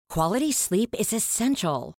Quality sleep is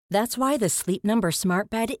essential. That's why the Sleep Number Smart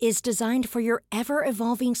Bed is designed for your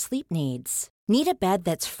ever-evolving sleep needs. Need a bed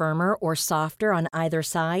that's firmer or softer on either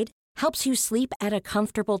side? Helps you sleep at a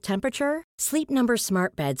comfortable temperature? Sleep Number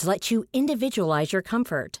Smart Beds let you individualize your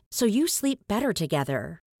comfort, so you sleep better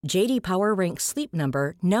together. J.D. Power ranks Sleep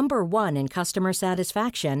Number number 1 in customer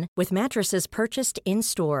satisfaction with mattresses purchased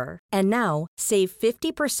in-store. And now, save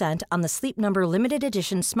 50% on the Sleep Number Limited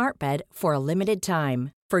Edition Smart Bed for a limited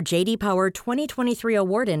time. For J.D. Power 2023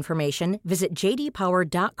 award information, visit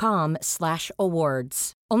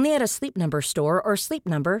jdpower.com/awards. Only at a Sleep Number store or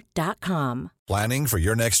sleepnumber.com. Planning for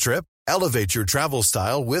your next trip? Elevate your travel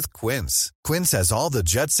style with Quince. Quince has all the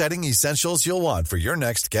jet-setting essentials you'll want for your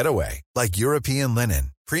next getaway, like European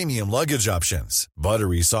linen, premium luggage options,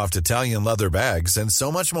 buttery soft Italian leather bags, and so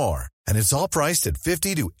much more. And it's all priced at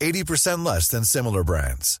 50 to 80% less than similar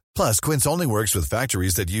brands. Plus, Quince only works with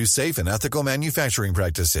factories that use safe and ethical manufacturing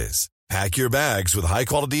practices. Pack your bags with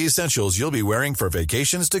high-quality essentials you'll be wearing for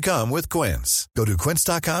vacations to come with Quince. Go to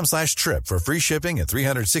quince.com/trip for free shipping and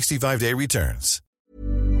 365-day returns.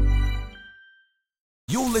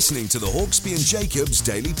 You're listening to the Hawksby and Jacobs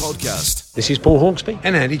Daily Podcast. This is Paul Hawksby.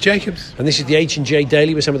 And Andy Jacobs. And this is the H&J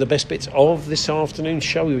Daily with some of the best bits of this afternoon's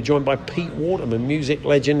show. We were joined by Pete Waterman, music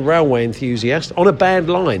legend, railway enthusiast, on a bad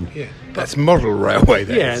line. Yeah, that's model railway.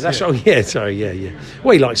 Yeah.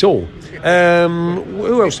 Well, he likes all.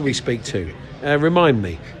 Who else did we speak to? Remind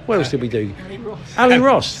me. What else did we do? Ali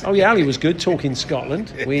Ross. Oh, yeah, Ali was good, talking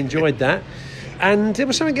Scotland. We enjoyed that. And there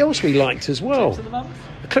was something else we liked as well.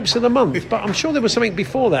 Clips of the month, but I'm sure there was something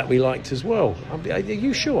before that we liked as well. Are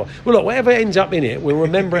you sure? Well, look, whatever ends up in it, we'll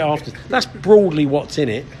remember it after. That's broadly what's in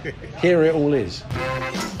it. Here it all is.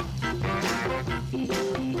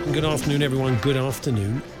 Good afternoon, everyone. Good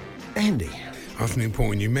afternoon, Andy. Afternoon, Paul.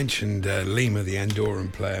 When you mentioned Lima, the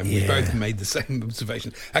Andorran player, and we both made the same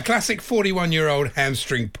observation. A classic 41-year-old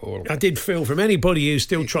hamstring pull. I did feel from anybody who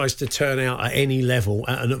still tries to turn out at any level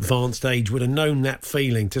at an advanced age would have known that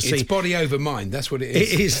feeling to see. It's body over mind. That's what it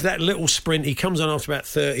is. It is that little sprint. He comes on after about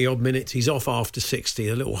 30-odd minutes. He's off after 60,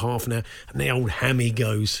 a little half an hour, and the old hammy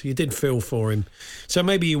goes. You did feel for him. So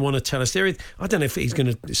maybe you want to tell us. I don't know if he's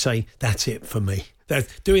going to say, that's it for me.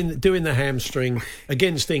 Doing the hamstring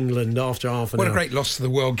against England after half an hour. What a great loss to the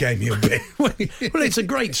world game he'll be. Well, it's a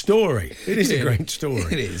great story. It is a great story.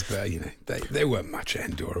 It is, but they weren't much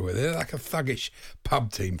Andorra, were they? They're like a thuggish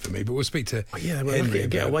pub team for me. But we'll speak to Henry.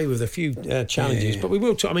 Get away with a few challenges, but we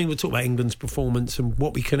will talk. We'll talk about England's performance and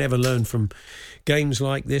what we can ever learn from games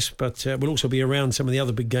like this. But we'll also be around some of the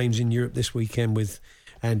other big games in Europe this weekend with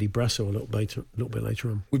Andy Brassel a little bit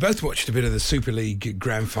later on. We both watched a bit of the Super League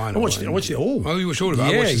Grand Final. I watched it all. Oh, you watched all of it?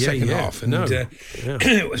 I watched the second half. And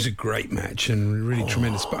it was a great match and really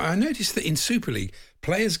tremendous. But I noticed that in Super League,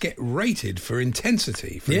 players get rated for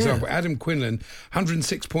intensity. For example, Adam Quinlan,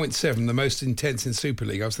 106.7, the most intense in Super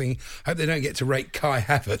League. I was thinking, I hope they don't get to rate Kai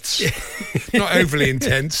Havertz. Not overly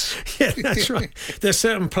intense. Yeah, that's right. There's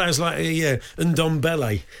certain players like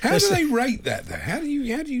Ndombele. How do they rate that, though? How do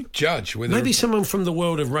you judge? Maybe someone from the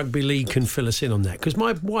world of rugby league can fill us in on that. Because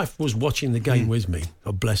my wife was watching the game with me,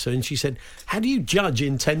 God bless her, and she said, how do you judge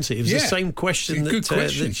intensity? It was the same question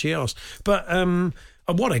that she asked. But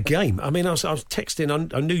what a game. I mean, I was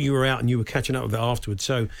texting. I knew you were out and you were catching up with it afterwards.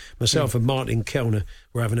 So myself and Martin Kellner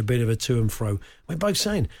were having a bit of a to and fro. We're both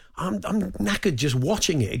saying, I'm knackered just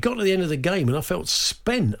watching it. It got to the end of the game and I felt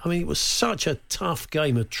spent. I mean, it was such a tough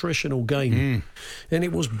game, attritional game. And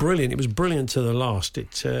it was brilliant. It was brilliant to the last.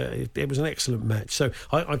 It was an excellent match. So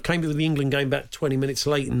I came to the England game back 20 minutes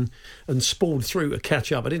late and sprawled through to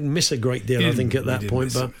catch up. I didn't miss a great deal, I think, at that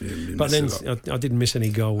point. But then I didn't miss any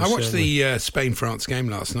goals. I watched the Spain-France game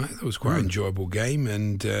last night. That was quite an enjoyable game.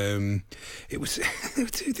 And it was there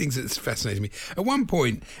were two things that fascinated me. At one point,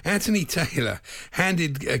 Anthony Taylor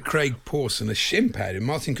handed Craig Pawson a shin pad, and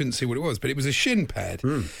Martin couldn't see what it was, but it was a shin pad.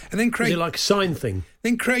 And then Craig, is it like a sign thing?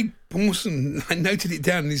 Then Craig Pawson noted it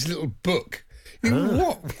down in his little book.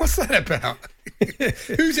 What's that about?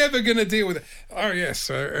 Who's ever going to deal with it? Oh yes,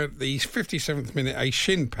 at the 57th minute, a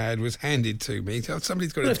shin pad was handed to me.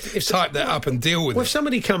 Somebody's got to type that up and deal with it. Well, if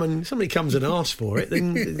somebody comes and asks for it,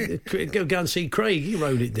 then go and see Craig. He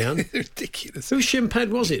wrote it down. Ridiculous. Whose shin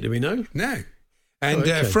pad was it? Do we know? No. And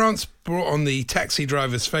France brought on the taxi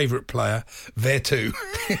driver's favourite player, Vertu.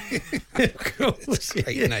 Of course.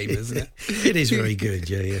 Great name, isn't it? It is very good,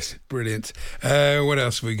 yes. Brilliant. What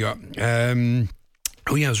else have we got?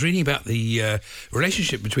 Oh, yeah, I was reading about the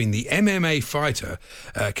relationship between the MMA fighter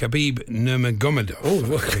Khabib Nurmagomedov.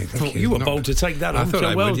 Oh, you were bold to take that on. I thought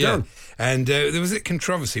I well would, done. Yeah. And there was a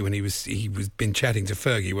controversy when he was been chatting to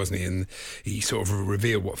Fergie, wasn't he? And he sort of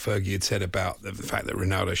revealed what Fergie had said about the fact that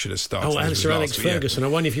Ronaldo should have started. Oh, Sir Alex Ferguson. I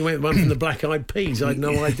wonder if you went one from the Black Eyed Peas. I had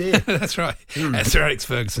no idea. That's right. Sir Alex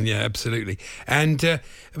Ferguson, yeah, absolutely. And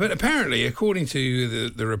but apparently, according to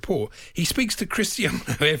the report, he speaks to Cristiano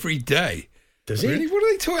every day. Does he? Really? What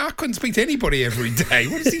are they talking? I couldn't speak to anybody every day.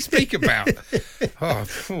 What does he speak about?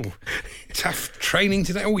 Tough training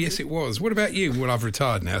today. Oh, yes, it was. What about you? Well, I've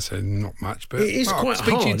retired now, so not much. But it is quite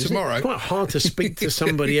speak hard. To you tomorrow. It's quite hard to speak to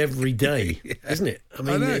somebody every day, isn't it? I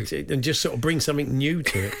mean, and just sort of bring something new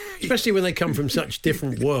to it, especially when they come from such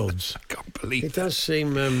different worlds. I can't believe it. Does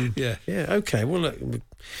seem. Yeah. Okay. Well, look.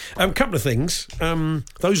 A couple of things.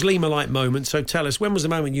 Those Lima-like moments. So tell us, when was the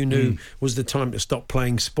moment you knew was the time to stop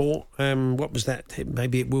playing sport? What was that?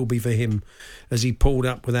 Maybe it will be for him as he pulled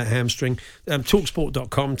up with that hamstring.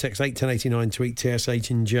 Talksport.com, text 81089, tweet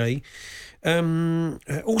TSH and J.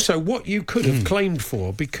 Also, what you could have claimed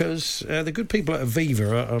for, because the good people at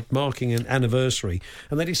Aviva are marking an anniversary,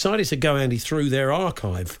 and they decided to go, Andy, through their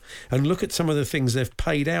archive and look at some of the things they've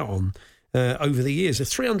paid out on over the years.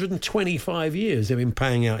 325 years they've been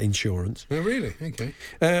paying out insurance. Oh, really? Okay.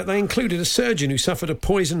 They included a surgeon who suffered a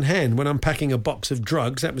poisoned hand when unpacking a box of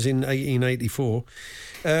drugs. That was in 1884.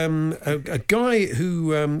 A guy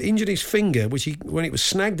who injured his finger when it was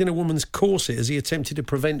snagged in a woman's corset as he attempted to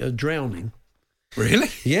prevent her drowning. Really?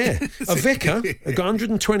 Yeah. A vicar got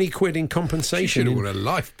 120 quid in compensation. She should have won a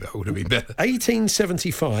life bill, would have been better.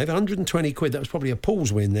 1875, 120 quid. That was probably a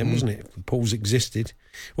Paul's win then, wasn't it? Paul's existed.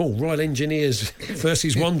 Oh, Royal Engineers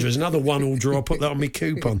versus Wanderers, another one-all draw. I'll put that on my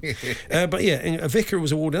coupon. But yeah, a vicar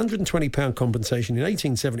was awarded £120 compensation in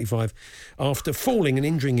 1875 after falling and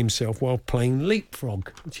injuring himself while playing leapfrog,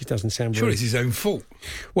 which doesn't sound sure very... it's his own fault.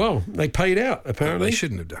 Well, they paid out, apparently. They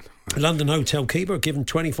shouldn't have done. A London hotel keeper given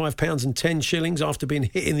 £25 and 10 shillings after being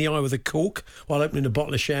hit in the eye with a cork while opening a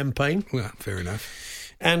bottle of champagne. Well, fair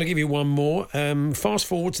enough. And I'll give you one more. Fast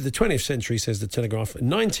forward to the 20th century, says the Telegraph.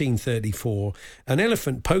 1934, an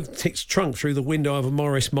elephant poked its trunk through the window of a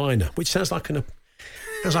Morris Minor, which sounds like an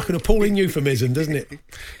appalling euphemism, doesn't it?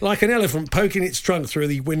 Like an elephant poking its trunk through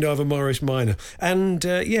the window of a Morris Minor. And,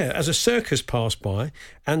 as a circus passed by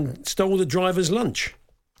and stole the driver's lunch.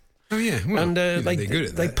 Oh, yeah. Well, and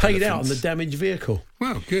they paid out on the damaged vehicle.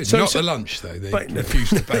 Well, good. So, Not the lunch, though. They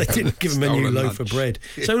refused to pay. They didn't give them a new loaf of bread.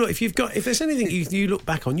 Yeah. So, look, if there's anything you look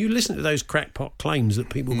back on, you listen to those crackpot claims that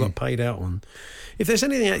people got paid out on. If there's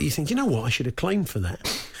anything that you think, you know what, I should have claimed for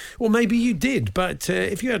that. Well, maybe you did, but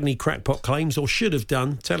if you had any crackpot claims or should have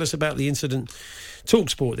done, tell us about the incident.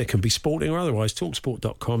 TalkSport, there can be sporting or otherwise.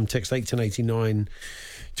 Talksport.com, text 81089,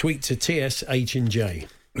 tweet to TSH and J.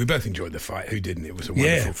 We both enjoyed the fight. Who didn't? It was a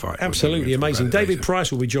wonderful fight. Absolutely amazing. David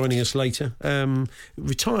Price will be joining us later.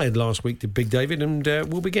 Retired last week, did Big David, and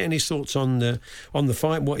we'll be getting his thoughts on the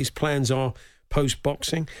fight, what his plans are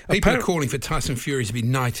post-boxing. People are calling for Tyson Fury to be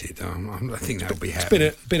knighted. I think that'll be happening.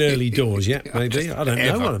 It's been early doors yet, maybe. I don't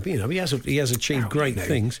know. He has achieved great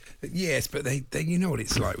things. Yes, but they you know what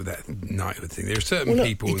it's like with that knighthood thing. There are certain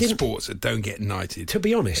people in sports that don't get knighted. To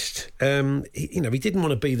be honest, he didn't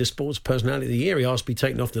want to be the sports personality of the year. He asked to be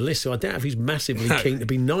taken off the list, so I doubt if he's massively keen to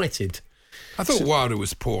be knighted. I thought Wilder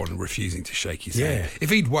was poor and refusing to shake his hand. If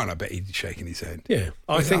he'd won, I bet he'd be shaking his hand. Yeah,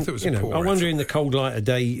 I think it was I wonder in the cold light of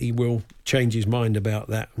day he will change his mind about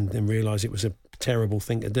that and realise it was a terrible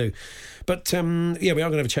thing to do. But we are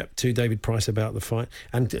going to have a chat to David Price about the fight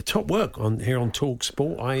and top work here on Talk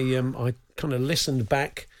Sport. I kind of listened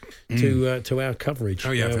back to our coverage.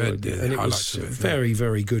 Oh yeah, I've heard and it was very,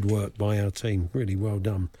 very good work by our team. Really well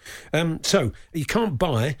done. So you can't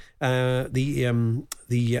buy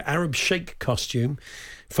the Arab Sheikh costume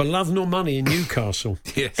for love nor money in Newcastle.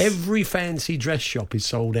 Yes. Every fancy dress shop is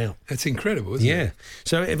sold out. That's incredible, isn't it? Yeah.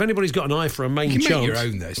 So if anybody's got an eye for a main chance... You can make your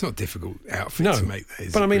own, though. It's not a difficult outfit to make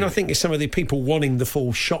those. But I mean, I think it's some of the people wanting the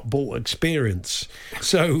full shop-bought experience.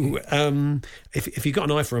 So if you've got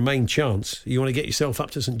an eye for a main chance, you want to get yourself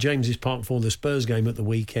up to St James's Park for the Spurs game at the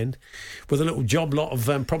weekend with a little job lot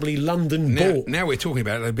of probably London bought. Now we're talking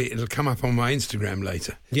about it a bit. It'll come up on my Instagram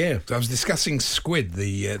later. Yeah. So I was discussing Squid,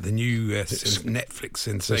 the new Netflix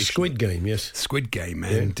sensation. The Squid Game, yes. Squid Game,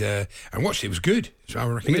 and I watched it. It was good. So I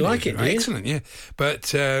recommend it. You like it? Excellent, yeah.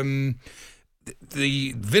 But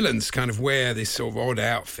the villains kind of wear this sort of odd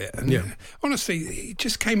outfit. And honestly, it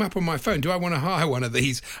just came up on my phone. Do I want to hire one of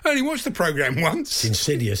these? I only watched the programme once. It's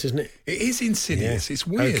insidious, isn't it? It is insidious. Yeah. It's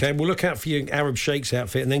weird. Okay, well, look out for your Arab Sheikh's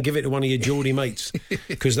outfit and then give it to one of your Geordie mates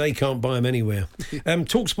because they can't buy them anywhere.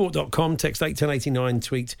 Talksport.com, text 81089,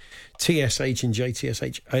 tweet TSH and J,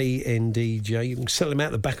 TSHANDJ. You can sell them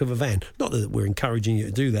out the back of a van. Not that we're encouraging you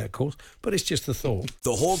to do that, of course, but it's just a thought.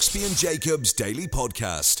 The Hawksbee and Jacobs Daily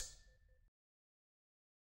Podcast.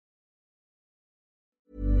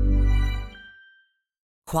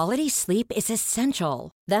 Quality sleep is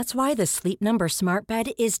essential. That's why the Sleep Number Smart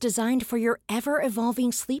Bed is designed for your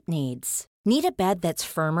ever-evolving sleep needs. Need a bed that's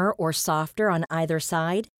firmer or softer on either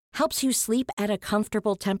side? Helps you sleep at a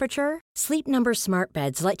comfortable temperature? Sleep Number Smart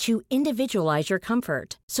Beds let you individualize your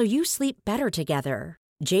comfort so you sleep better together.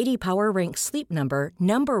 J.D. Power ranks Sleep Number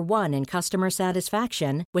 #1 in customer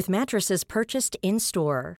satisfaction with mattresses purchased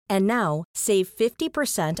in-store. And now, save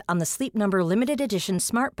 50% on the Sleep Number Limited Edition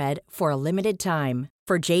Smart Bed for a limited time.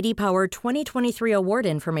 For J.D. Power 2023 award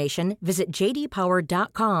information, visit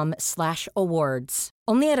jdpower.com/awards.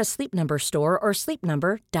 Only at a Sleep Number store or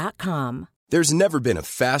sleepnumber.com. There's never been a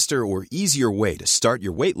faster or easier way to start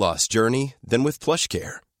your weight loss journey than with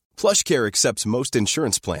PlushCare. PlushCare accepts most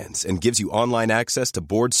insurance plans and gives you online access to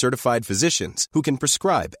board-certified physicians who can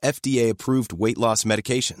prescribe FDA-approved weight loss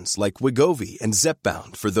medications like Wegovy and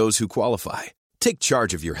Zepbound for those who qualify. Take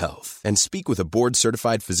charge of your health and speak with a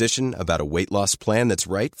board-certified physician about a weight loss plan that's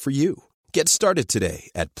right for you. Get started today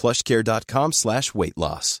at plushcare.com/weight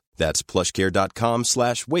loss. That's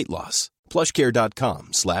plushcare.com/weight loss.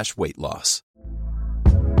 plushcare.com/weight loss.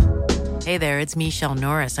 Hey there, it's Michelle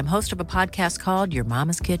Norris. I'm host of a podcast called Your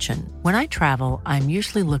Mama's Kitchen. When I travel, I'm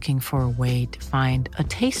usually looking for a way to find a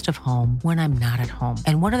taste of home when I'm not at home.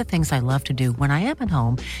 And one of the things I love to do when I am at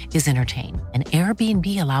home is entertain. And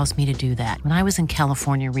Airbnb allows me to do that. When I was in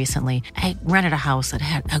California recently, I rented a house that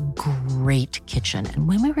had a great kitchen. And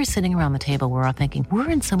when we were sitting around the table, we were all thinking,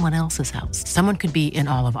 we're in someone else's house. Someone could be in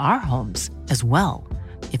all of our homes as well.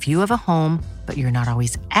 If you have a home, but you're not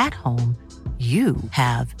always at home, you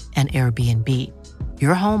have an Airbnb.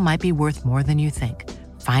 Your home might be worth more than you think.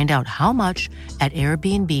 Find out how much at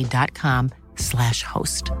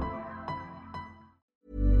airbnb.com/host.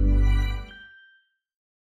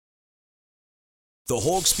 The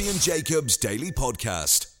Hawksbee and Jacobs Daily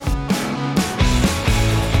Podcast.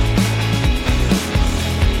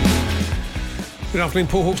 Good afternoon,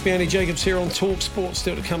 Paul Hawksbee, Andy Jacobs here on Talk Sport.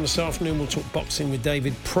 Still to come this afternoon, we'll talk boxing with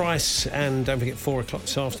David Price. And don't forget, 4 o'clock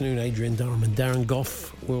this afternoon, Adrian Durham and Darren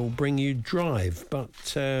Goff will bring you Drive. But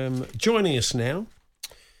joining us now,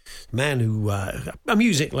 man who, a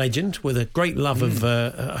music legend with a great love of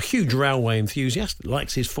a huge railway enthusiast,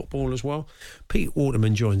 likes his football as well. Pete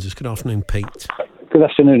Waterman joins us. Good afternoon, Pete. Good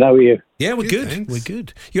afternoon, how are you? Yeah, we're good. Thanks. We're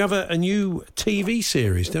good. You have a new TV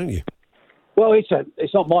series, don't you? Well, it's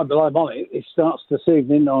not mine, but I'm on it. It starts this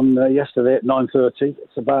evening on yesterday at 9:30.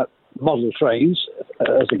 It's about model trains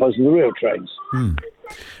as opposed to the real trains.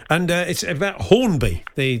 And it's about Hornby,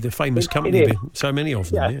 the famous company. So many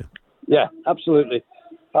of them. Yeah, absolutely.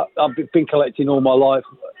 I've been collecting all my life.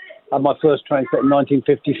 I had my first train set in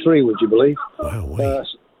 1953. Would you believe? Wow.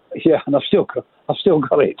 Yeah, and I've still got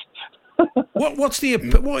it. What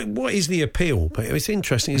is the appeal? It's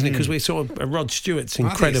interesting, isn't it? Because we're sort of Rod Stewart's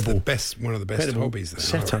incredible, one of the best hobbies.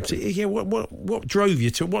 Setups. Yeah. What drove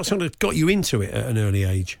you to? What sort of got you into it at an early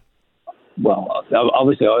age? Well,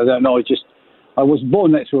 obviously I don't know. I was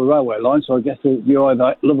born next to a railway line, so I guess you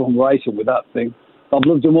either love them or hate them with that thing. I've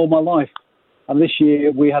loved them all my life. And this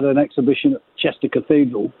year we had an exhibition at Chester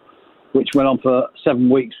Cathedral, which went on for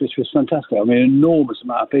 7 weeks, which was fantastic. I mean, an enormous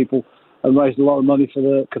amount of people. And raised a lot of money for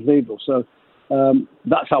the cathedral. So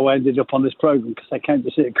that's how I ended up on this programme, because I came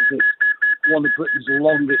to see it because it's one of Britain's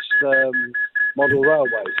longest model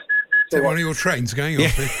railways. Is that one of your trains going on? You're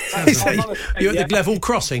at the Glevel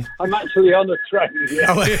Crossing? I'm actually on a train,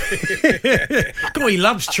 yeah. God, he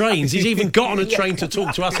loves trains. He's even got on a train to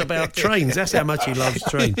talk to us about trains. That's how much he loves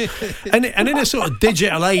trains. And in a sort of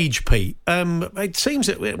digital age, Pete, it seems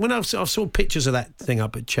that when I saw pictures of that thing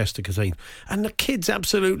up at Chester Cathedral, and the kids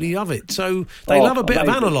absolutely love it. So they love a bit of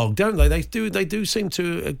analogue, don't they? They do seem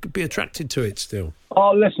to be attracted to it still.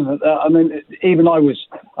 Oh, listen, I mean, even I was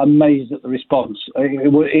amazed at the response.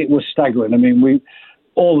 It was staggering. I mean,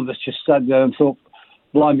 all of us just sat there and thought,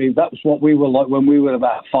 blimey, that was what we were like when we were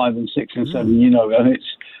about 5 and 6 and 7, and it's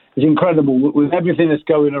incredible. With everything that's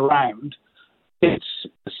going around, it's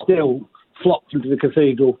still flocked into the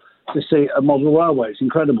cathedral to see a model railway. It's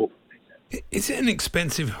incredible. Is it an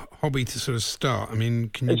expensive hobby to sort of start? I mean,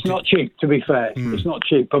 it's not cheap, to be fair. It's not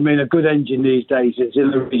cheap. I mean, a good engine these days is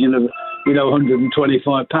in the region of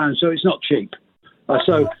 £125. So it's not cheap.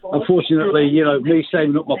 So, unfortunately, me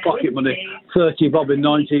saving up my pocket money, 30 bob in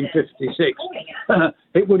 1956,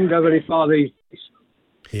 it wouldn't go very far these days.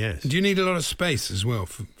 Yes. Do you need a lot of space as well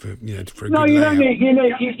for a good No, you layout? don't need.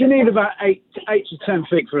 You need about 8 to 10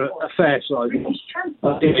 feet for a fair size.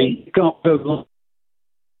 You can't build. Oh,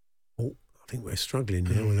 I think we're struggling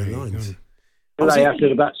now with the lines. Lay out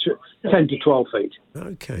at about 10 to 12 feet.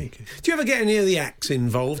 Okay. Do you ever get any of the acts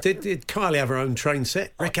involved? Did Kylie have her own train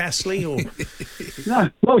set? Rick Astley or? No.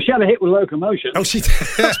 Well, she had a hit with Locomotion. Oh, she did.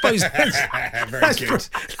 I suppose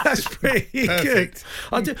that's pretty good.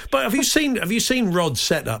 But have you seen Rod's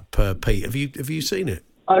setup, Pete? Have you seen it?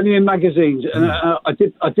 Only in magazines. And I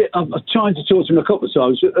did. I've tried to talk to him a couple of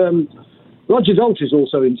times. Roger Daltrey's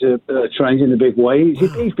also into trains in a big way.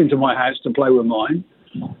 He's been to my house to play with mine.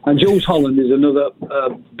 And Jules Holland is another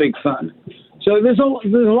big fan. So there's a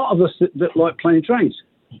lot of us that like playing trains.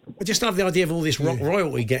 I just love the idea of all this rock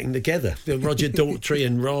royalty getting together. Roger Daltrey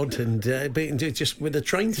and Rod and just with the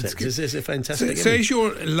train sets. This is a fantastic. So is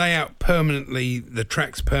your layout permanently, the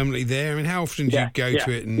track's permanently there? I mean, how often do you go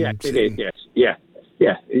to it? It is, yes.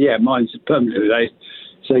 Yeah, mine's permanently there.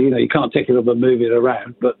 So, you can't take it up and move it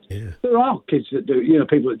around. But there are kids that do,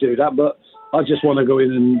 people that do that. But I just want to go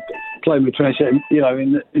in and play my train set,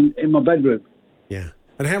 in my bedroom. Yeah.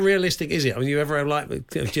 And how realistic is it? I mean, you ever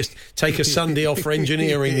just take a Sunday off for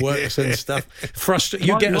engineering works and stuff?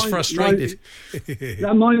 You get us frustrated.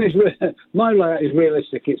 My layout is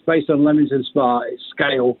realistic. It's based on Leamington Spa. It's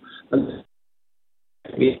scale.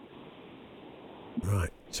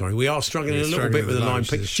 Right. Sorry, we are struggling a little bit with the line.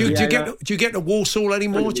 Do you get to Walsall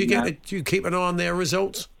anymore? Do you keep an eye on their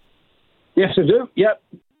results? Yes, I do. Yep.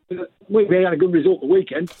 We had a good result the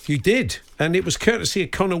weekend. You did, and it was courtesy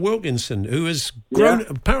of Connor Wilkinson, who has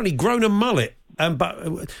apparently grown a mullet,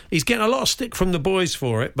 but he's getting a lot of stick from the boys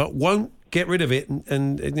for it, but won't get rid of it,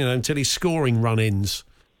 and until his scoring run-ins.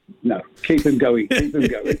 No, keep him going. Keep him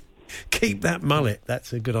going. Keep that mullet.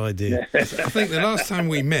 That's a good idea. I think the last time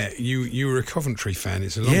we met, you were a Coventry fan.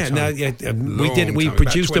 It's a long time. We did. We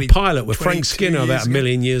produced a pilot with Frank Skinner about a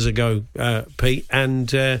million years ago, Pete,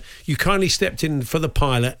 and you kindly stepped in for the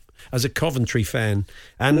pilot as a Coventry fan.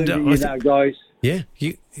 And now, guys. Yeah,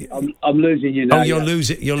 I'm losing you now. Oh, you're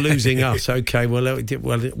losing us. Okay,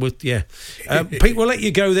 yeah. Pete, we'll let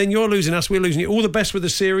you go then. You're losing us. We're losing you. All the best with the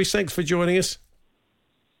series. Thanks for joining us.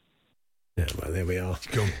 Yeah, well, there we are.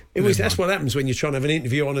 That's what happens when you're trying to have an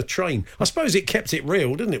interview on a train. I suppose it kept it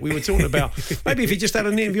real, didn't it? We were talking about maybe if you just had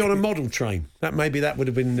an interview on a model train, maybe that would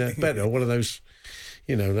have been better. One of those,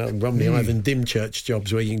 Romney Ivan Dymchurch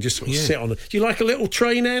jobs where you can just sort of sit on. Do you like a little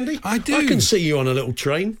train, Andy? I do. I can see you on a little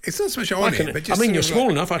train. It's not so much on it, but just you're small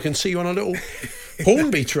enough. I can see you on a little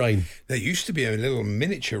Hornby train. There used to be a little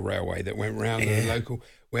miniature railway that went round the local.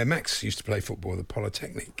 Where Max used to play football, the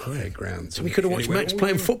Polytechnic grounds. So we could have watched Max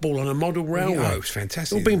playing football on a model railway. Oh, it was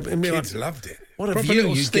fantastic. Kids loved it. What a view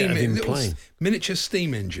you get of him playing. Miniature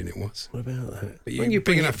steam engine it was. What about that? But you're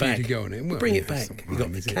big enough for you to go on it. Bring it back. You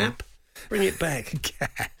got the cap? Bring it back.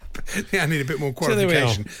 Cap. I need a bit more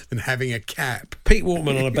qualification than having a cap. Pete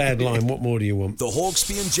Walkman on a bad line. What more do you want? The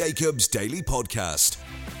Hawksbee and Jacobs Daily Podcast.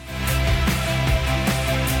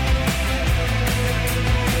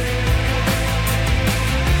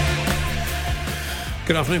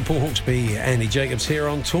 Good afternoon, Paul Hawksbee, Andy Jacobs here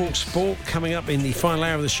on Talk Sport. Coming up in the final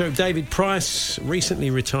hour of the show, David Price, recently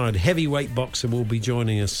retired heavyweight boxer, will be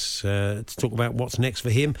joining us to talk about what's next for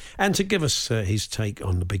him and to give us his take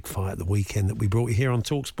on the big fight at the weekend that we brought you here on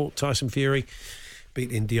Talk Sport. Tyson Fury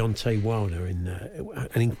beating Deontay Wilder in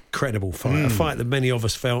an incredible fight, a fight that many of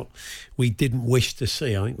us felt we didn't wish to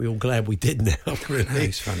see. I think we're all glad we did now, really.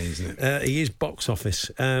 It's funny, isn't it? He is box office.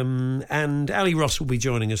 And Ali Ross will be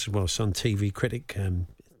joining us as well, Sun TV critic,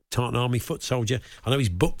 Tartan Army foot soldier. I know he's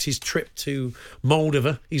booked his trip to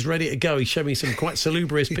Moldova. He's ready to go. He showed me some quite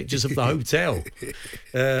salubrious pictures of the hotel.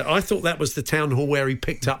 I thought that was the town hall where he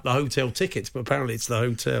picked up the hotel tickets, but apparently it's the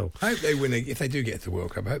hotel. I hope they win. If they do get to the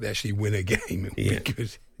World Cup, I hope they actually win a game. It would be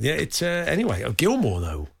good. Yeah, it's anyway. Gilmore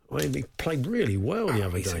though, he played really well the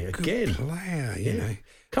other day. Again, player, you know.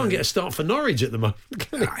 Can't get a start for Norwich at the moment.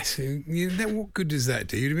 What good does that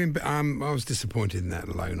do? You'd have been. I was disappointed in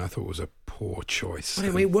that loan. I thought it was a poor choice.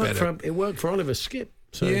 Well, it worked for Oliver Skipp.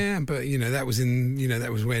 So. Yeah, but that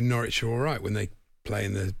was where Norwich are all right when they play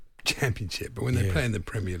in the Championship, but when they play in the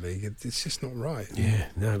Premier League, it's just not right. Yeah,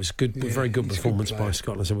 no, it was good, very good performance by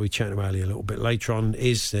Scotland. So we'll be chatting about it a little bit later on.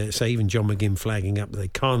 So even John McGinn flagging up that they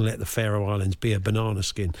can't let the Faroe Islands be a banana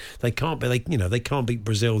skin. They can't be. They can't beat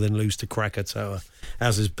Brazil then lose to Krakatoa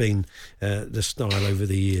as has been the style over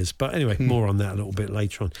the years. But anyway, more on that a little bit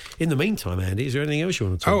later on. In the meantime, Andy, is there anything else you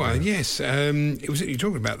want to talk about? Yes. You're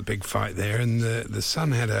talking about the big fight there, and the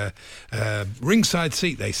Sun had a ringside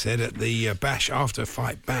seat, they said, at the Bash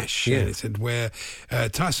after-fight Bash. Yeah. It said where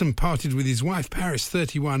Tyson parted with his wife, Paris,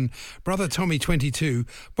 31, brother Tommy, 22,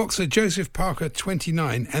 boxer Joseph Parker,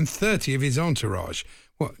 29, and 30 of his entourage.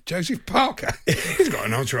 What, Joseph Parker? He's got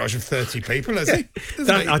an entourage of 30 people, has he?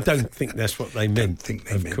 I don't think that's what they meant.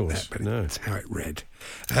 Of course, but that's how it read.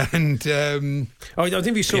 And I don't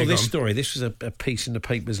think you saw this story. This was a piece in the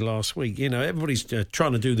papers last week. You know, everybody's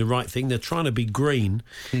trying to do the right thing. They're trying to be green.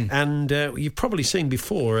 And you've probably seen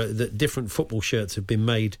before that different football shirts have been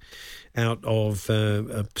made out of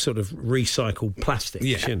sort of recycled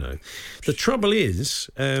plastics, you know. The trouble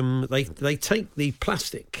is they take the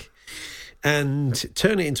plastic and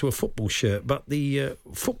turn it into a football shirt, but the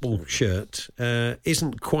football shirt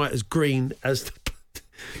isn't quite as green as the...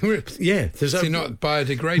 Is it not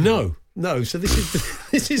biodegradable? No. So this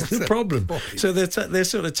is the problem. So they're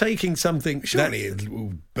sort of taking something. Surely it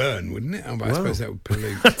will burn, wouldn't it? I suppose that would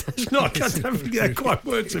pollute. That's not. I don't think that quite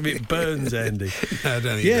works if it burns, Andy. No, I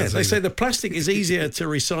don't think it does they say the plastic is easier to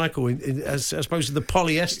recycle as opposed to the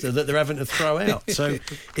polyester that they're having to throw out. So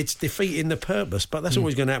it's defeating the purpose. But that's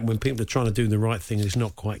always going to happen when people are trying to do the right thing and it's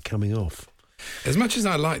not quite coming off. As much as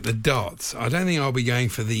I like the darts, I don't think I'll be going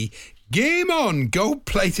for the Game On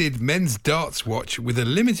gold-plated men's darts watch with a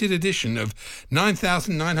limited edition of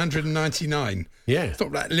 9,999. Yeah. It's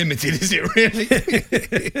not that limited, is it, really?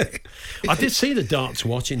 I did see the darts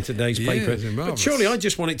watch in today's paper. But surely I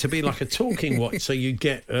just want it to be like a talking watch, so you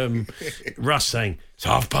get Russ saying, it's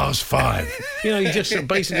 5:30. You know, you just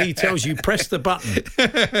basically he tells you, press the button.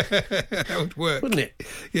 That would work. Wouldn't it?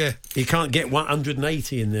 Yeah. You can't get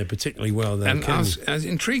 180 in there particularly well, though, and can I was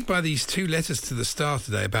intrigued by these two letters to the Star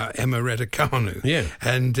today about Emma Raducanu. Yeah.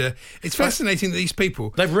 And it's fascinating that these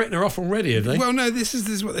people... They've written her off already, have they? Well, no, this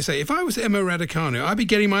is what they say. If I was Emma Raducanu, I'd be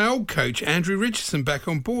getting my old coach, Andrew Richardson, back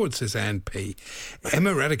on board, says Anne P.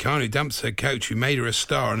 Emma Raducanu dumps her coach who made her a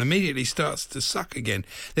star and immediately starts to suck again.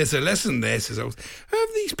 There's a lesson there, says old. Have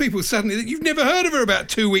these people suddenly... You've never heard of her about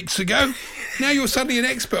 2 weeks ago. Now you're suddenly an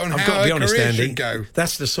expert on how her career should go.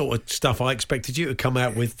 That's the sort of stuff I expected you to come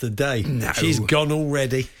out with today. No. She's gone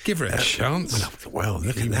already. Give her a chance. Well,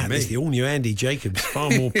 look at that. There's the all-new Andy Jacobs, far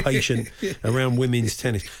more patient around women's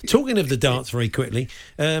tennis. Talking of the darts very quickly,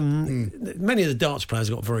 many of the darts players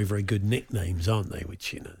have got very, very good nicknames, aren't they?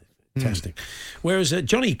 Which, you know, fantastic. Whereas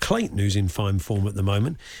Johnny Clayton, who's in fine form at the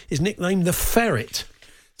moment, is nicknamed the Ferret.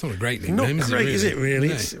 It's not a great nickname, is it really?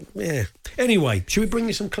 No. Yeah. Anyway, should we bring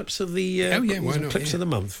you some clips of the why not? Clips of the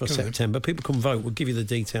month for September? People can vote. We'll give you the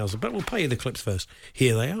details, but we'll play you the clips first.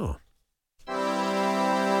 Here they are.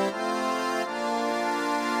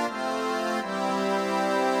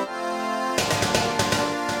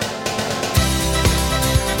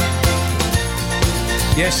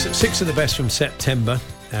 Yes, 6 of the best from September,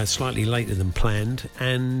 slightly later than planned,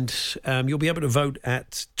 and you'll be able to vote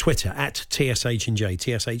at Twitter, at TSH&J,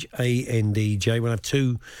 TSHANDJ. We'll have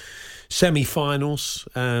 2 semi-finals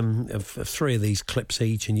of 3 of these clips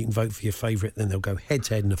each, and you can vote for your favourite, then they'll go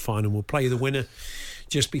head-to-head in the final. We'll play the winner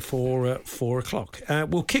just before 4 o'clock.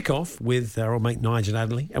 We'll kick off with our old mate Nigel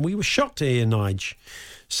Adderley, and we were shocked to hear Nige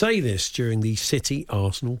say this during the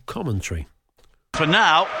City-Arsenal commentary. For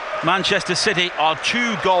now, Manchester City are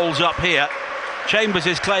 2 goals up here. Chambers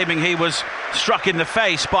is claiming he was struck in the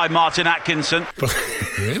face by Martin Atkinson.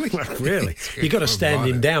 Really? Really? You've got to stand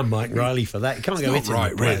him down, Mike Riley, for that. You can't go into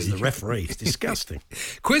the press, the referee. It's disgusting.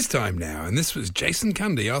 Quiz time now, and this was Jason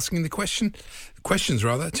Cundy asking the questions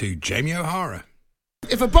to Jamie O'Hara.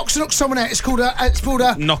 If a boxer knocks someone out, it's called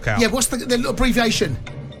a knockout. Yeah, what's the abbreviation?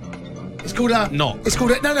 It's called a knock. It's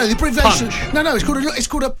called a the abbreviation. Punch. No, it's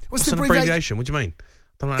called a what's the abbreviation? What do you mean? I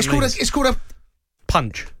don't know what it's called a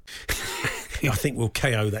punch. I think we'll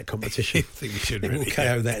KO that competition. I think we should. We'll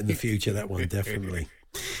KO that in the future. That one definitely.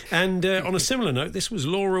 And on a similar note, this was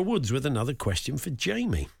Laura Woods with another question for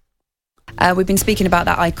Jamie. We've been speaking about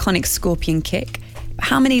that iconic scorpion kick.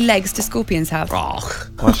 How many legs do scorpions have? Oh,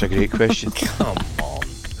 that's a great question. Come on.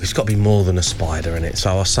 It's got to be more than a spider in it, so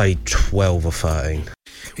I'll say 12 or 13.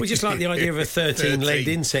 We just like the idea of a 13-legged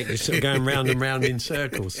insect just sort of going round and round in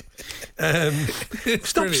circles.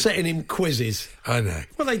 Stop setting him quizzes. I know.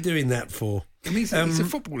 What are they doing that for? I mean, he's a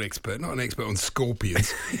football expert, not an expert on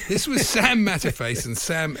scorpions. This was Sam Matterface and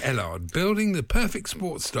Sam Ellard building the perfect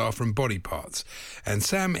sports star from body parts, and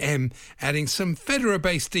Sam M adding some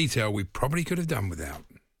Federer-based detail we probably could have done without.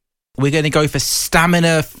 We're going to go for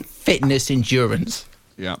stamina, fitness, endurance.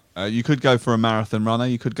 Yeah, you could go for a marathon runner.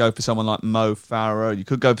 You could go for someone like Mo Farah. You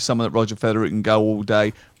could go for someone like Roger Federer who can go all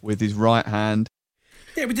day with his right hand.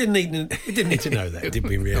 Yeah, we didn't need to know that, did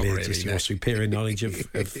we? Really, just your superior knowledge of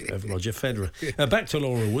Roger Federer. Back to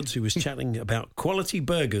Laura Woods, who was chatting about quality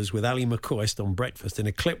burgers with Ali McCoist on breakfast in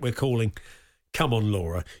a clip we're calling "Come on,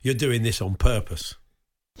 Laura, you're doing this on purpose."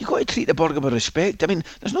 You've got to treat the burger with respect. I mean,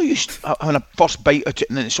 there's no use having a first bite at it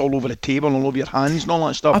and then it's all over the table and all over your hands and all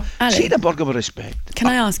that stuff. Treat the burger with respect. Can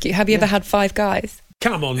I ask you, have you ever had Five Guys?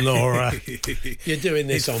 Come on, Laura. You're doing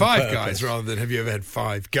this on Five purpose. Guys rather than have you ever had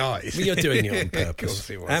Five Guys? Well, you're doing it on purpose. Of course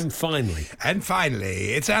it was. And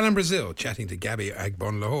finally, it's Alan Brazil chatting to Gabby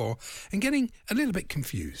Agbon-Lahore and getting a little bit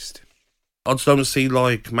confused. I just don't see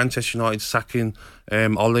like Manchester United sacking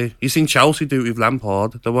Ollie. You've seen Chelsea do it with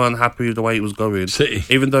Lampard. They weren't happy with the way it was going. City.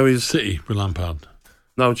 Even though he's... City with Lampard.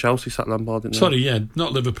 No, Chelsea sacked Lampard, didn't they? Sorry, yeah,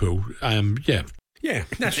 not Liverpool. Yeah. Yeah,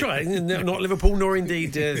 that's right. Not Liverpool nor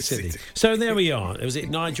indeed City. So there we are. Was it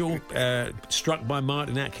Nigel struck by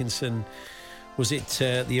Martin Atkinson? Was it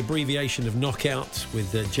the abbreviation of knockout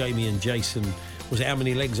with Jamie and Jason? Was it how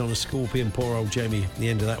many legs on a scorpion? Poor old Jamie, the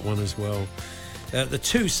end of that one as well. The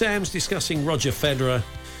two Sams discussing Roger Federer.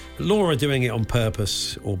 Laura doing it on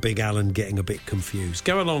purpose, or Big Alan getting a bit confused.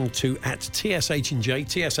 Go along to @TSH&J,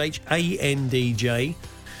 TSHANDJ.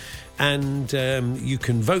 And you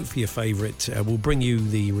can vote for your favourite. We'll bring you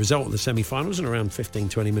the result of the semi-finals in around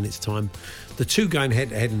 15-20 minutes' time. The two going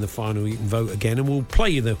head-to-head in the final, you can vote again, and we'll play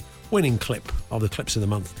you the winning clip of the Clips of the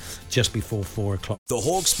Month just before 4 o'clock. The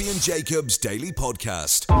Hawksbee and Jacobs Daily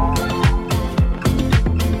Podcast.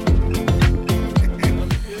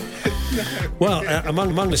 Well,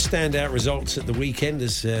 among the standout results at the weekend,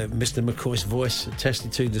 as Mr. McCoy's voice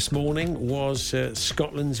attested to this morning, was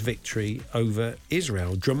Scotland's victory over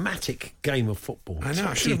Israel. Dramatic game of football. I know,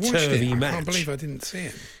 I should have watched it. Match. I can't believe I didn't see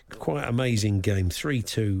it. Quite amazing game.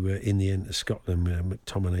 3-2 in the end to Scotland.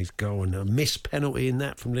 McTominay's goal and a missed penalty in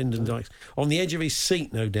that from Lyndon Dykes. On the edge of his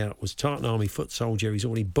seat, no doubt, was Tartan Army foot soldier. He's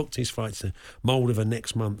already booked his flights to Moldova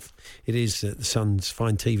next month. It is the Sun's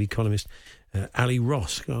fine TV columnist, Ali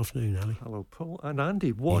Ross. Good afternoon, Ali. Hello, Paul. And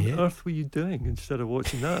Andy, what on earth were you doing instead of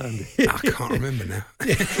watching that, Andy? I can't remember now.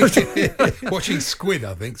 Watching Squid,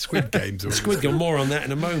 I think. Squid Games. Squid Game, more on that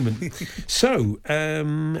in a moment. So,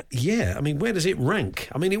 yeah, I mean, where does it rank?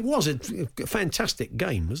 I mean, it was a fantastic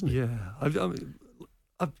game, wasn't it? Yeah.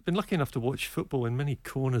 I've been lucky enough to watch football in many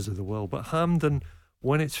corners of the world, but Hampden,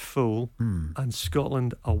 when it's full and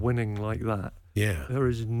Scotland are winning like that, there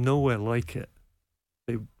is nowhere like it.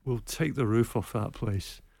 They will take the roof off that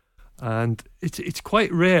place. And it's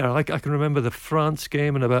quite rare. I can remember the France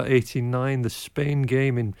game in about 89, the Spain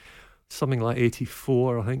game in something like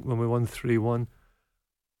 84, I think, when we won 3-1.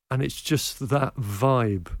 And it's just that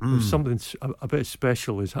vibe of something a bit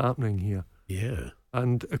special is happening here. Yeah.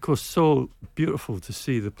 And, of course, so beautiful to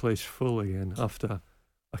see the place full again after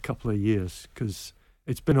a couple of years, because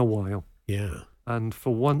it's been a while. Yeah. And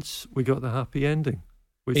for once, we got the happy ending.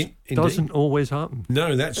 Which doesn't always happen.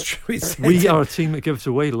 No, that's true. We are a team that gives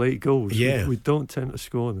away late goals. Yeah. We don't tend to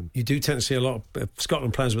score them. You do tend to see a lot of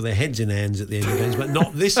Scotland players with their heads in their hands at the end of games, but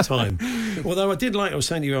not this time. Although I did like, I was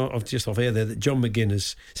saying to you just off air there, that John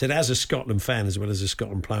McGuinness said, as a Scotland fan as well as a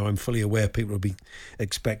Scotland player, I'm fully aware people will be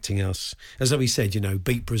expecting us, as though he said,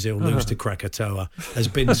 beat Brazil, lose to Krakatoa, has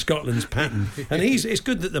been Scotland's pattern. And it's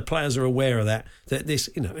good that the players are aware of that this,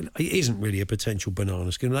 it isn't really a potential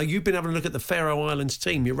banana skin. Like, you've been having a look at the Faroe Islands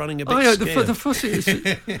team. You're running a bit scared. The first thing is,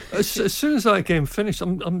 as soon as that game finished,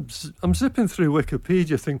 I'm zipping through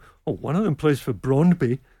Wikipedia, thinking, one of them plays for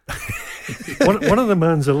Brøndby. one of the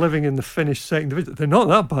mans are living in the Finnish second division. They're not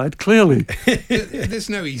that bad, clearly. There's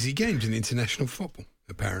no easy games in international football,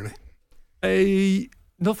 apparently.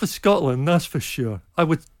 Not for Scotland, that's for sure. I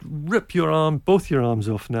would rip both your arms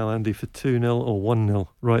off now, Andy, for 2-0 or 1-0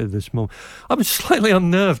 right at this moment. I'm slightly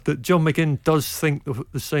unnerved that John McGinn does think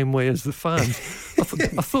the same way as the fans.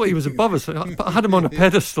 I thought he was above us. I had him on a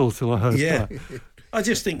pedestal till I heard that. I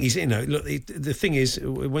just think he's, look, the thing is,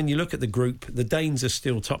 when you look at the group, the Danes are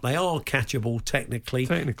still top. They are catchable technically.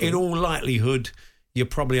 In all likelihood, you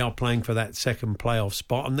probably are playing for that second playoff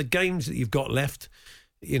spot. And the games that you've got left,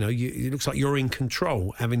 it looks like you're in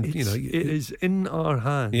control. It is in our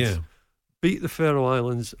hands. Yeah. Beat the Faroe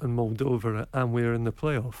Islands and Moldova, and we're in the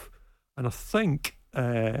playoff. And I think,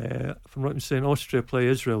 if I'm right in saying, Austria play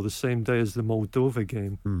Israel the same day as the Moldova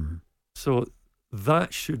game. So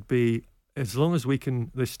that should be, as long as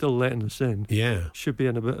they're still letting us in. Yeah, should be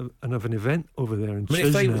a bit of an event over there in Chisinau.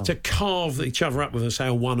 If they were to carve each other up with a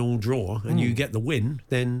 1-1 draw, and you get the win,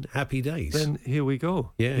 then happy days. Then here we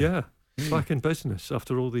go. Yeah. back in business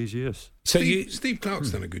after all these years. So Steve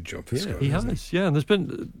Clarke's done a good job for Scotland. He has, yeah.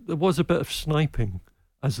 And there was a bit of sniping,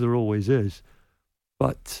 as there always is.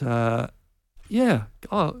 But,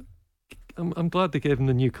 I'm glad they gave him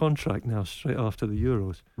the new contract now straight after the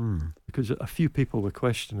Euros because a few people were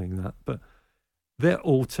questioning that. But they're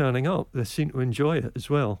all turning up. They seem to enjoy it as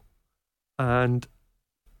well. And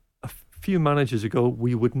a few managers ago,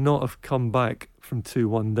 we would not have come back from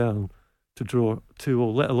 2-1 down to draw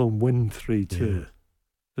 2-2, let alone win 3-2. Yeah.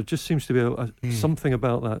 There just seems to be something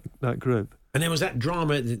about that group. And there was that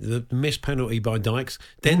drama, the missed penalty by Dykes.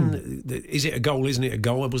 Then, is it a goal, isn't it a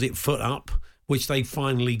goal? Was it foot up, which they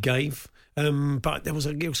finally gave? But there was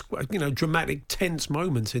dramatic, tense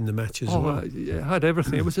moments in the match as well. It had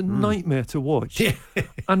everything. It was a nightmare to watch. Yeah.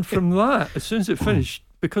 And from that, as soon as it finished,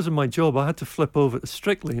 because of my job, I had to flip over to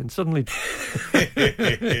Strictly, and suddenly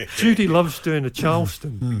Judy loves doing a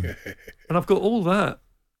Charleston. And I've got all that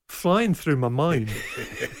flying through my mind.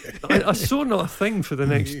 I saw not a thing for the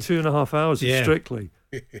next 2.5 hours of Strictly.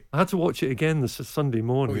 I had to watch it again this Sunday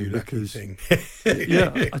morning because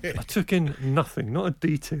I took in nothing, not a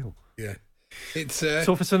detail. Yeah.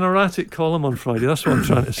 So if it's an erratic column on Friday, that's what I'm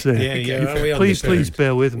trying to say. Please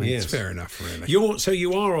bear with me. Yes. It's fair enough, really.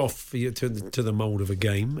 You are off to the Moldova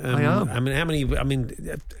game. I am.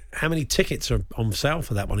 How many tickets are on sale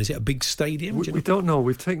for that one? Is it a big stadium? We don't know.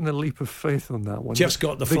 We've taken a leap of faith on that one. Just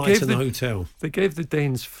got the flights and the hotel. They gave the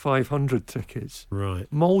Danes 500 tickets.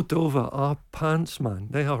 Right. Moldova are pants, man.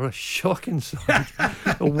 They are a shocking sight.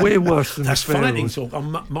 Way worse than that's the Faroes. Fighting talk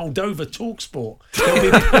on Moldova Talksport.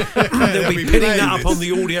 They'll be pinning that up on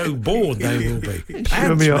the audio board. They will be.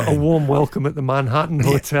 Show me a warm welcome at the Manhattan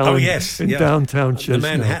Hotel in downtown Chester. The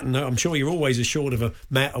Manhattan. I'm sure you're always assured of a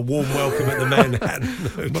warm welcome at the Manhattan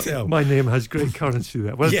Hotel. My name has great currency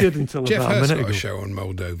there. Well, it did until Jeff about a minute ago. Got a show on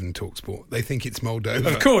Moldovan Talksport. They think it's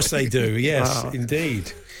Moldova. Of course they do. Yes,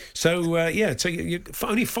 indeed. So so you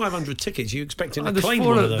only 500 tickets. You expecting to claim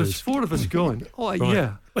one of those? There's 4 of us going. Oh yeah.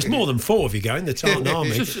 Well, it's more than 4 of you going. The Tartan Army.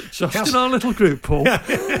 Just in our little group, Paul.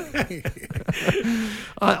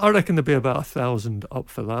 I reckon there'll be about 1,000 up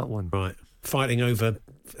for that one. Right, fighting over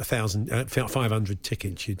 500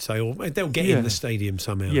 tickets, you'd say, or they'll get in the stadium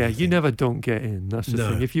somehow. Yeah, you never don't get in. That's the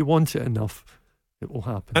thing. If you want it enough, it will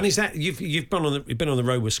happen. And is that you've been on the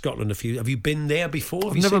road with Scotland a few? Have you been there before?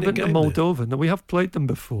 I've never been to Moldova. No, we have played them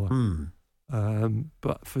before.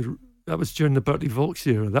 But that was during the Bertie Vogts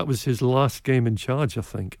era. That was his last game in charge, I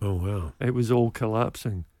think. Oh wow! It was all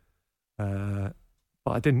collapsing, but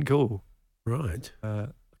I didn't go. Right. I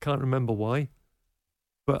can't remember why.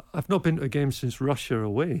 But I've not been to a game since Russia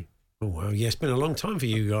away. Oh, well, yeah, it's been a long time for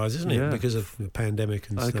you guys, isn't it? Because of the pandemic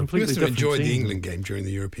and stuff. You must have enjoyed the England game during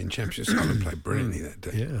the European Championships. Scotland played brilliantly that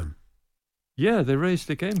day. Yeah. Yeah, they raised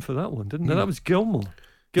the game for that one, didn't they? That was Gilmour.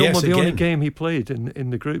 Gilmour, the only game he played in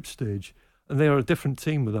the group stage. And they are a different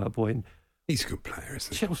team with that boy. And he's a good player,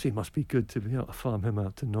 isn't he? Chelsea must be good to be able to farm him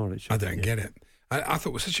out to Norwich. I don't get it. I thought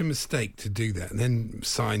it was such a mistake to do that and then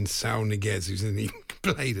sign Saul Niguez, who didn't even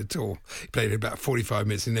played at all. He played about 45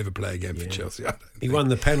 minutes and never play again for Chelsea. He won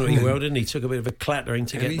the penalty well, didn't he? Took a bit of a clattering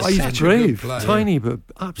to get. He's brave, tiny but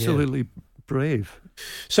absolutely brave.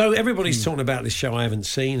 So everybody's talking about this show I haven't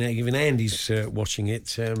seen. Even Andy's watching it.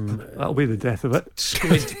 That'll be the death of it.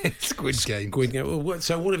 Squid Game.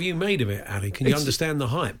 So what have you made of it, Ali? Can you understand the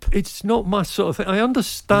hype? It's not my sort of thing. I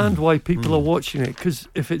understand why people are watching it, because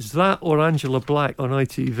if it's that or Angela Black on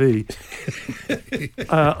ITV,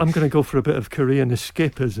 I'm going to go for a bit of Korean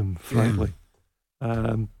escapism, frankly.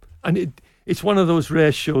 And it's one of those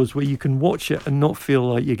rare shows where you can watch it and not feel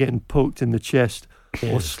like you're getting poked in the chest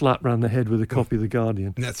or slapped round the head with a copy of The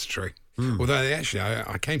Guardian. That's true. Although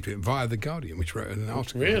I came to it via The Guardian, which wrote an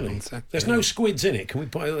article. Really? There's no squids in it. Can we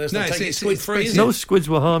put it? No, it's squid-free. No squids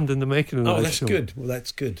were harmed in the making of that. Oh, that's good. Well,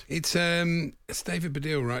 that's good. It's as David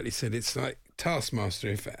Baddiel rightly said, it's like Taskmaster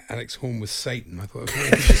if Alex Horne was Satan. I thought it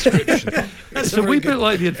was a very good description. It's a wee bit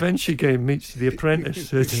like The Adventure Game meets The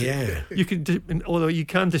Apprentice. You can, although you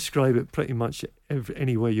can describe it pretty much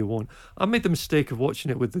any way you want. I made the mistake of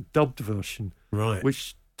watching it with the dubbed version, right,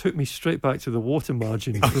 which took me straight back to the water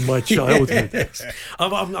margin from my childhood. Yes.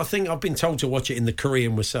 I think I've been told to watch it in the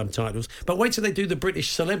Korean with subtitles, but wait till they do the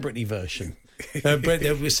British celebrity version.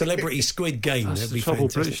 Celebrity Squid Game. That's the trouble.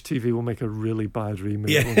 British TV will make a really bad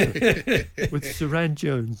remake with Saran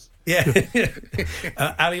Jones. Yeah.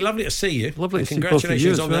 Ali, lovely to see you. Lovely to see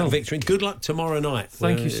Congratulations you on that victory. Good luck tomorrow night.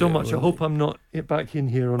 Thank you so much. I hope I'm not back in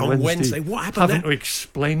here on Wednesday. What happened? Having to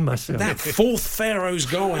explain myself. That fourth Pharaoh's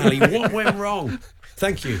goal, Ali. What went wrong?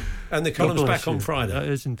 Thank you. And the column's back on Friday. That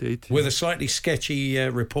is indeed. With a slightly sketchy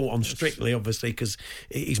report on Strictly, obviously, because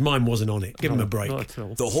his mind wasn't on it. Give him a break.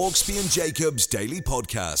 The Hawksbee and Jacobs Daily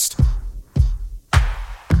Podcast.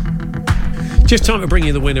 Just time to bring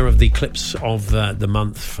you the winner of the clips of the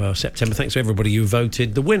month for September. Thanks to everybody who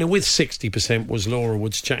voted. The winner with 60% was Laura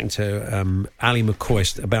Woods, chatting to Ali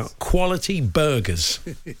McCoist about quality burgers.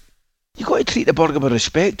 You've got to treat the burger with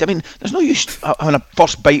respect. I mean, there's no use having a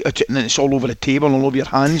first bite of it and then it's all over the table and all over your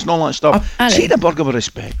hands and all that stuff. Treat the burger with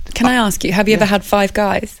respect. Can I ask you, have you ever had Five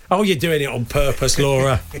Guys? Oh, you're doing it on purpose,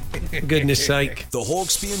 Laura. For goodness sake. The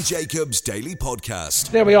Hawksbee and Jacobs Daily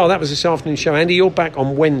Podcast. There we are. That was this afternoon's show. Andy, you're back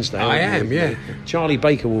on Wednesday. I am, yeah. Charlie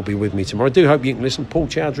Baker will be with me tomorrow. I do hope you can listen. Paul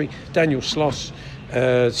Chowdhury, Daniel Sloss,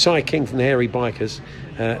 Cy King from the Hairy Bikers.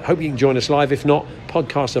 Hope you can join us live. If not,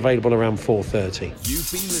 podcast available around 4:30.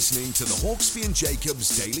 You've been listening to the Hawksbee and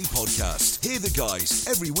Jacobs Daily Podcast. Hear the guys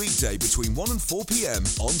every weekday between 1 and 4 p.m.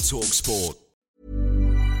 on TalkSport.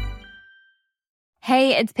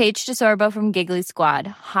 Hey, it's Paige DeSorbo from Giggly Squad.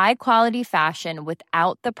 High quality fashion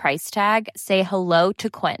without the price tag. Say hello to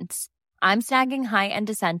Quince. I'm snagging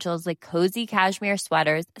high-end essentials like cozy cashmere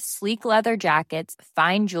sweaters, sleek leather jackets,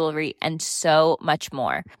 fine jewelry, and so much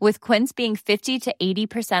more. With Quince being 50 to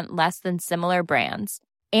 80% less than similar brands.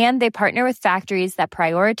 And they partner with factories that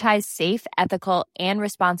prioritize safe, ethical, and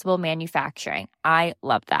responsible manufacturing. I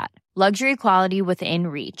love that. Luxury quality within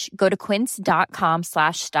reach. Go to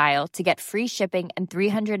quince.com/style to get free shipping and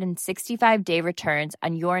 365-day returns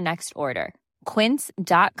on your next order.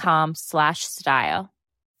 Quince.com/style.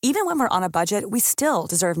 Even when we're on a budget, we still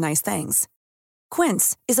deserve nice things.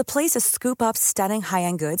 Quince is a place to scoop up stunning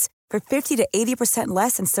high-end goods for 50 to 80%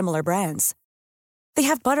 less than similar brands. They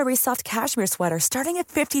have buttery soft cashmere sweaters starting at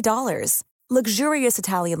 $50, luxurious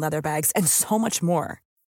Italian leather bags, and so much more.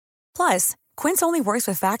 Plus, Quince only works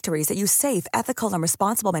with factories that use safe, ethical, and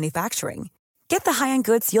responsible manufacturing. Get the high-end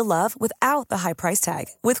goods you'll love without the high price tag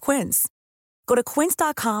with Quince. Go to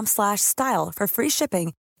quince.com/style for free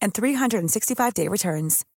shipping and 365-day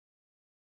returns.